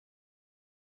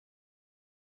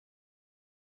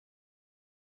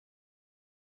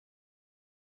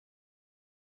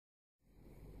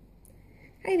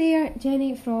Hi there,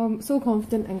 Jenny from So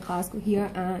Confident in Glasgow here,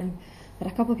 and there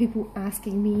are a couple of people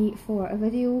asking me for a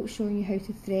video showing you how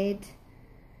to thread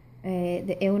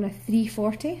the Elna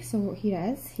 340. So here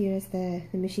it is. Here is the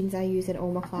machines I use in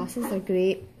all my classes. They're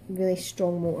great, really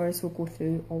strong motors, will go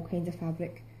through all kinds of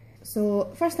fabric.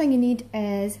 So first thing you need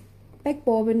is big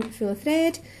bobbin full of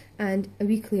thread and a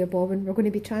wee clear bobbin. We're going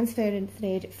to be transferring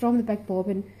thread from the big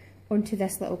bobbin onto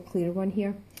this little clear one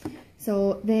here.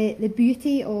 So the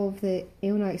beauty of the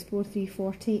Elna eXplore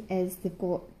 340 is they've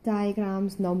got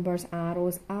diagrams, numbers,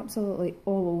 arrows, absolutely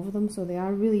all over them, so they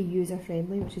are really user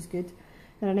friendly, which is good.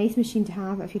 They're a nice machine to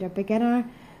have if you're a beginner,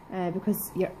 because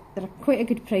they're quite a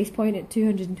good price point at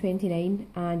 $229,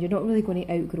 and you're not really going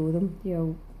to outgrow them. You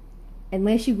know,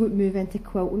 unless you move into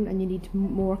quilting and you need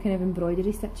more kind of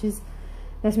embroidery stitches,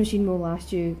 this machine will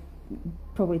last you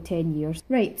probably 10 years.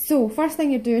 Right, so first thing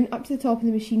you're doing, up to the top of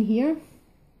the machine here,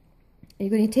 you're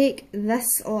going to take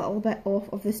this little bit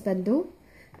off of the spindle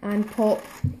and pop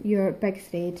your big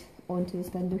thread onto the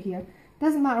spindle here.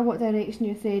 Doesn't matter what direction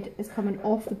your thread is coming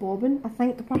off the bobbin. I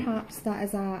think perhaps that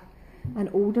is an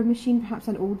older machine, perhaps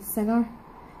an old Singer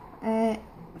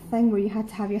thing where you had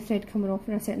to have your thread coming off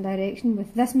in a certain direction.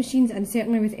 With this machines, and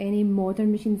certainly with any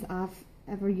modern machines I've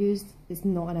ever used, it's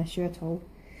not an issue at all.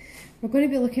 We're going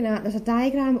to be looking at, there's a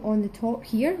diagram on the top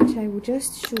here which I will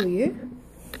just show you.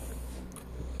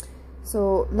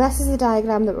 So this is the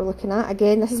diagram that we're looking at.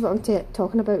 Again, this is what I'm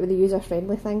talking about with the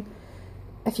user-friendly thing.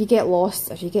 If you get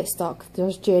lost, if you get stuck,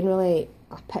 there's generally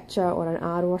a picture or an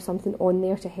arrow or something on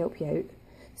there to help you out.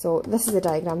 So this is the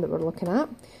diagram that we're looking at.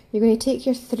 You're going to take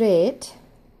your thread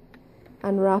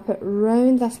and wrap it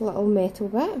round this little metal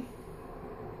bit.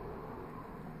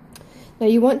 Now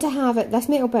you want to have it, this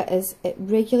metal bit it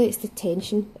regulates the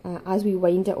tension as we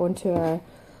wind it onto our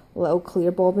little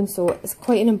clear bobbin, so it's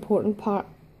quite an important part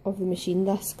of the machine,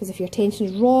 this, because if your tension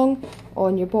is wrong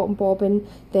on your bottom bobbin,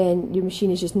 then your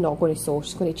machine is just not going to sew, it's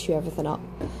just going to chew everything up.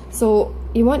 So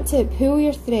you want to pull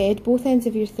your thread, both ends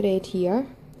of your thread here,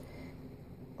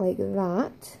 like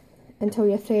that, until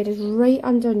your thread is right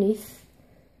underneath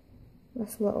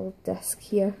this little disc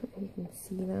here. You can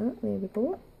see that, there we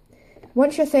go.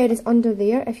 Once your thread is under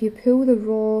there, if you pull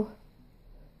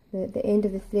the end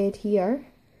of the thread here,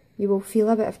 you will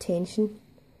feel a bit of tension,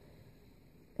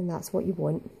 and that's what you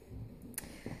want.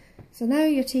 So now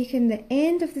you're taking the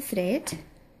end of the thread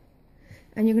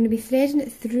and you're going to be threading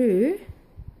it through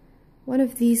one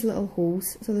of these little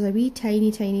holes. So there's a wee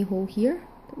tiny hole here,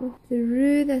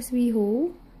 through this wee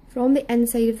hole from the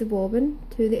inside of the bobbin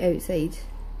to the outside.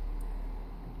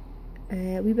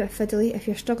 A wee bit fiddly. If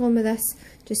you're struggling with this,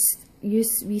 just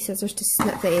use wee scissors to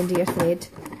snip the end of your thread,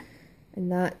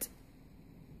 and that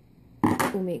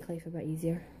will make life a bit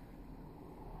easier.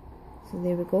 So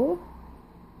there we go,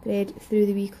 thread through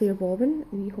the wee clear bobbin,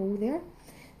 the wee hole there.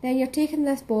 Then you're taking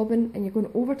this bobbin and you're going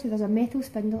over to, there's a metal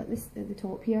spindle at the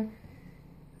top here,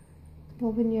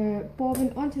 bobbing your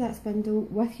bobbin onto that spindle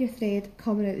with your thread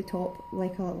coming out the top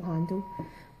like a little handle.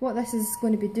 What this is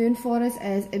going to be doing for us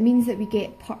is, it means that we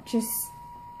get purchase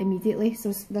immediately.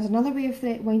 So there's another way of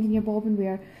winding your bobbin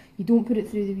where you don't put it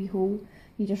through the wee hole,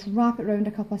 you just wrap it round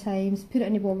a couple of times, put it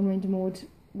in your bobbin winding mode,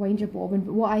 wind your bobbin.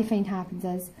 But what I find happens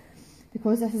is,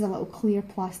 because this is a little clear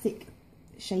plastic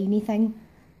shiny thing,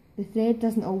 the thread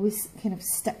doesn't always kind of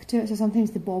stick to it, so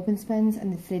sometimes the bobbin spins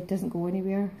and the thread doesn't go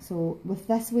anywhere. So with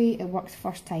this way it works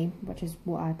first time, which is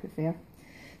what I prefer.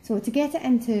 So to get it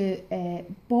into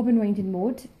bobbin winding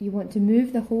mode, you want to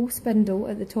move the whole spindle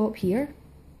at the top here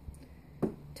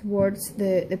towards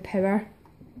the power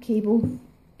cable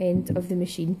end of the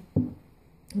machine. I'm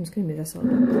just going to move this a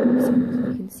little bit closer so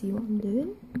you can see what I'm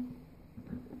doing.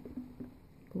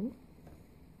 Go.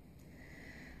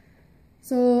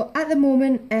 So at the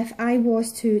moment, if I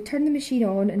was to turn the machine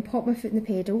on and pop my foot in the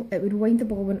pedal, it would wind the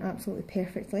bobbin absolutely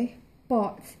perfectly.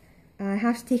 But I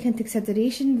have to take into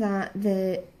consideration that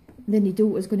the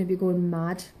needle is going to be going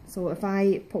mad. So if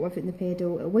I pop my foot in the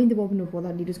pedal, it'll wind the bobbin, no bother,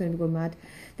 the needle's going to be going mad.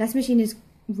 This machine is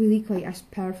really quite a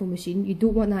powerful machine. You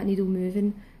don't want that needle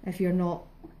moving if you're not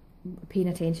paying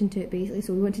attention to it, basically.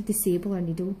 So we want to disable our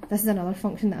needle. This is another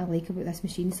function that I like about this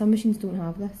machine. Some machines don't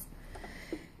have this.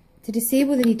 To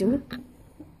disable the needle,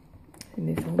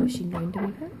 move the whole machine round a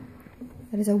wee bit.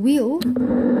 There is a wheel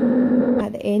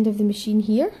at the end of the machine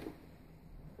here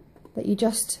that you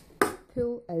just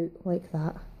pull out like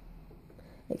that.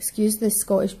 Excuse the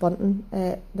Scottish bunting,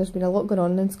 there's been a lot going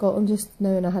on in Scotland just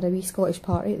now, and I had a wee Scottish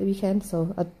party at the weekend,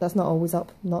 so that's not always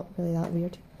up, not really that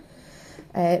weird.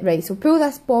 Right, so pull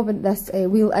this bobbin, this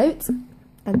wheel out,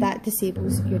 and that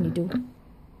disables your needle.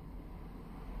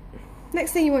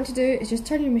 Next thing you want to do is just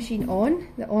turn your machine on.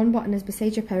 The on button is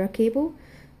beside your power cable.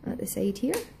 at the side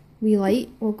here. Wee light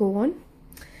will go on.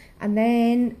 And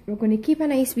then we're going to keep a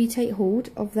nice wee tight hold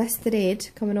of this thread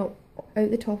coming out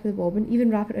the top of the bobbin,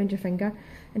 even wrap it around your finger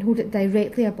and hold it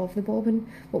directly above the bobbin.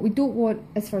 What we don't want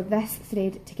is for this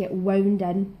thread to get wound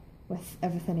in with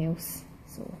everything else.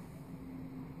 So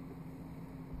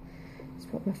just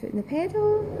put my foot in the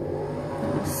pedal,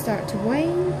 and start to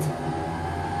wind.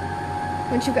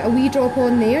 Once you've got a wee drop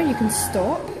on there, you can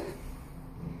stop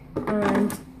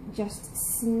and just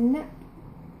snip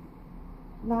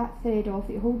that thread off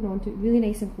that you're holding on to really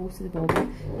nice and close to the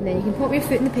bobbin, and then you can pop your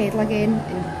foot in the pedal again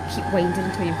and keep winding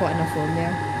until you've got enough on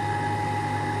there.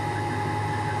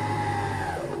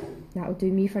 That'll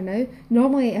do me for now.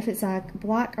 Normally if it's a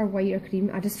black or white or cream,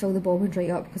 I just fill the bobbins right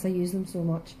up because I use them so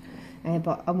much,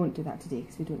 but I won't do that today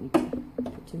because we don't need to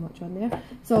put too much on there.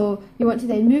 So you want to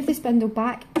then move the spindle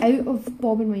back out of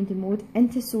bobbin winding mode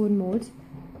into sewing mode,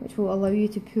 which will allow you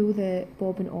to pull the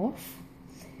bobbin off,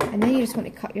 and then you just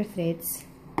want to cut your threads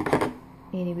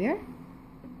anywhere.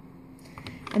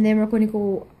 And then we're going to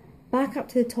go back up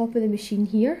to the top of the machine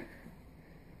here,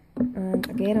 and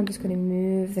again I'm just going to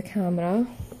move the camera.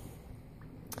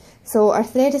 So our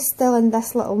thread is still in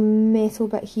this little metal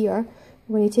bit here.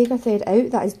 When you take our thread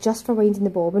out, that is just for winding the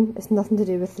bobbin, it's nothing to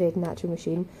do with threading the actual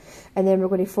machine. And then we're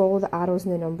going to follow the arrows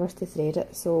and the numbers to thread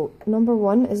it. So number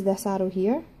 1 is this arrow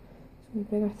here, so we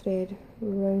bring our thread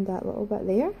around that little bit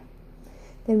there.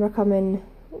 Then we're coming,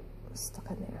 stuck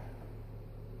in there.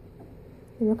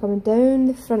 Then we're coming down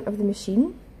the front of the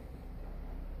machine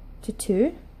to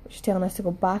 2, which is telling us to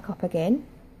go back up again.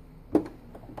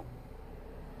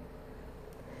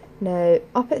 Now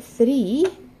up at 3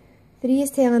 is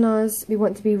telling us we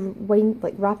want to be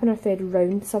wrapping our thread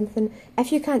around something.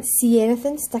 If you can't see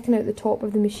anything sticking out the top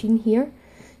of the machine here,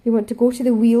 you want to go to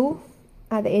the wheel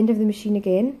at the end of the machine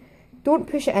again. Don't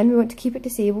push it in, we want to keep it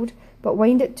disabled, but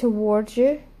wind it towards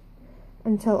you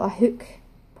until a hook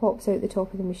pops out the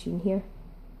top of the machine here.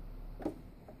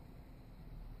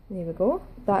 There we go.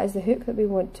 That is the hook that we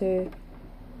want to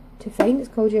find. It's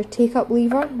called your take-up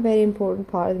lever, very important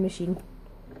part of the machine.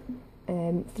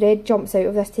 Thread jumps out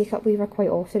of this take-up lever quite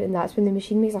often, and that's when the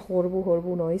machine makes a horrible,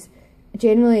 horrible noise.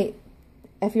 Generally,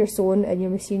 if you're sewing and your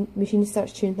machine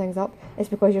starts tuning things up, it's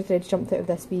because your thread's jumped out of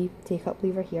this wee take-up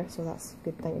lever here, so that's a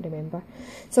good thing to remember.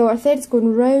 So our thread's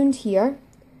going round here,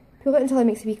 pull it until it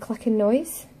makes a wee clicking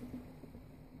noise,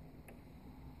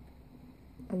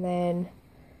 and then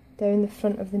down the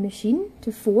front of the machine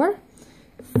to 4.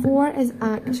 4 is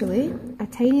actually a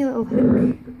tiny little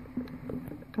hook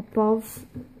above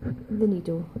the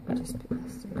needle. I'll just put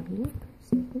this down here.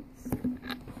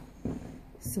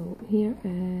 So here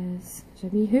is a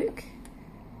wee hook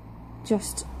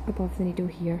just above the needle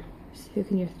here. Just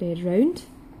hooking your thread round.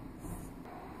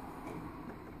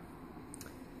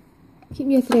 Keep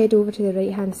your thread over to the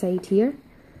right hand side here,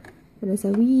 and there's a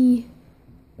wee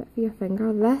bit for your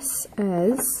finger. This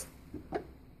is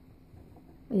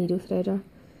a needle threader.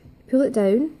 Pull it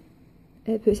down,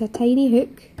 it puts a tiny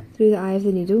hook through the eye of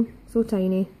the needle, so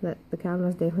tiny that the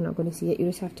camera's definitely not going to see it, you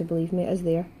just have to believe me, it is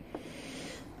there.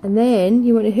 And then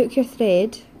you want to hook your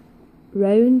thread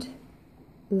round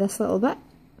this little bit,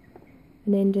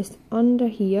 and then just under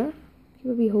here,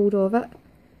 keep a wee hold of it,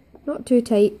 not too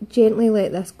tight, gently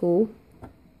let this go,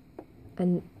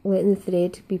 and letting the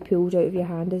thread be pulled out of your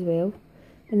hand as well.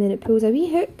 And then it pulls a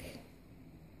wee hook,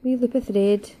 wee loop of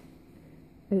thread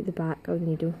out the back of the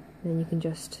needle, and then you can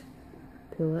just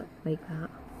pull it like that.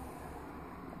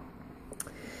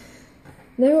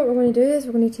 Now what we're going to do is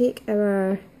we're going to take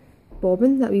our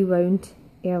bobbin that we wound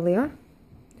earlier.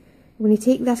 We're going to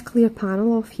take this clear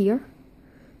panel off here.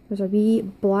 There's a wee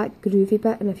black groovy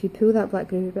bit, and if you pull that black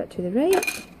groovy bit to the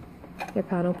right, your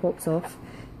panel pops off.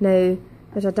 Now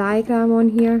there's a diagram on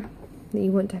here that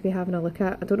you want to be having a look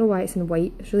at. I don't know why it's in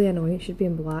white, it's really annoying, it should be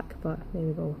in black, but there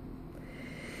we go.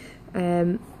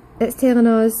 It's telling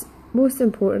us, most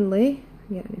importantly,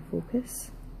 get any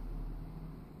focus,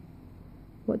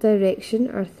 what direction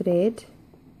our thread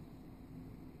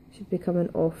should be coming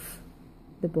off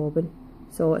the bobbin.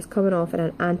 So it's coming off in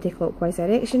an anti-clockwise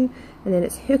direction, and then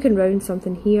it's hooking round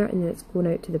something here, and then it's going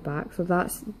out to the back. So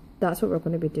that's what we're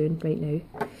going to be doing right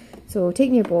now. So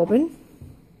taking your bobbin,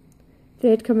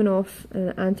 thread coming off in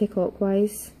an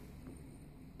anti-clockwise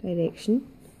direction,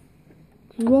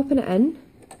 dropping it in,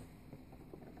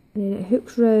 and then it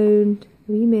hooks round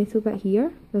a wee metal bit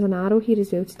here. There's an arrow here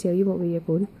as well to tell you what way you're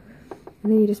going.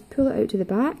 And then you just pull it out to the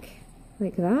back,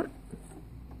 like that.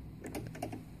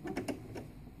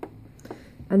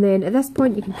 And then at this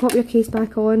point you can pop your case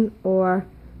back on, or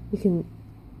you can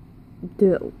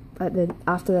do it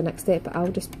after the next step, but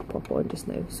I'll just pop it on just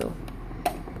now. So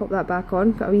pop that back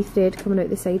on. Got a wee thread coming out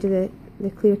the side of the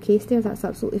clear case there, that's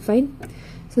absolutely fine.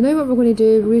 So now what we're going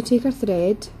to do, we're going to take our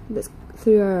thread that's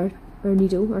through our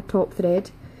needle, our top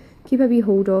thread, keep a wee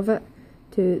hold of it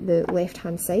to the left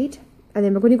hand side, and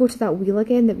then we're going to go to that wheel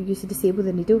again that we used to disable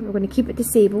the needle. We're going to keep it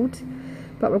disabled,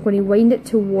 but we're going to wind it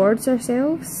towards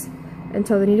ourselves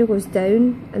until the needle goes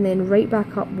down and then right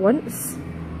back up once.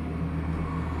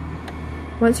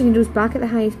 Once your needle's back at the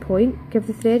highest point, give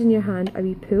the thread in your hand a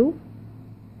wee pull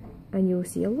and you'll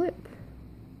see a loop.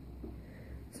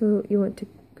 So you want to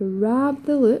grab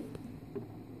the loop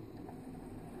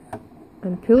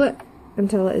and pull it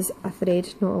until it is a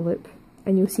thread, not a loop.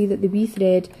 And you'll see that the wee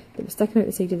thread that was sticking out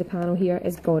the side of the panel here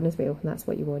is gone as well, and that's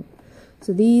what you want.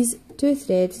 So these two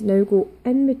threads now go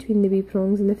in between the wee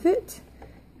prongs in the foot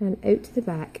and out to the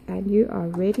back, and you are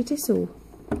ready to sew.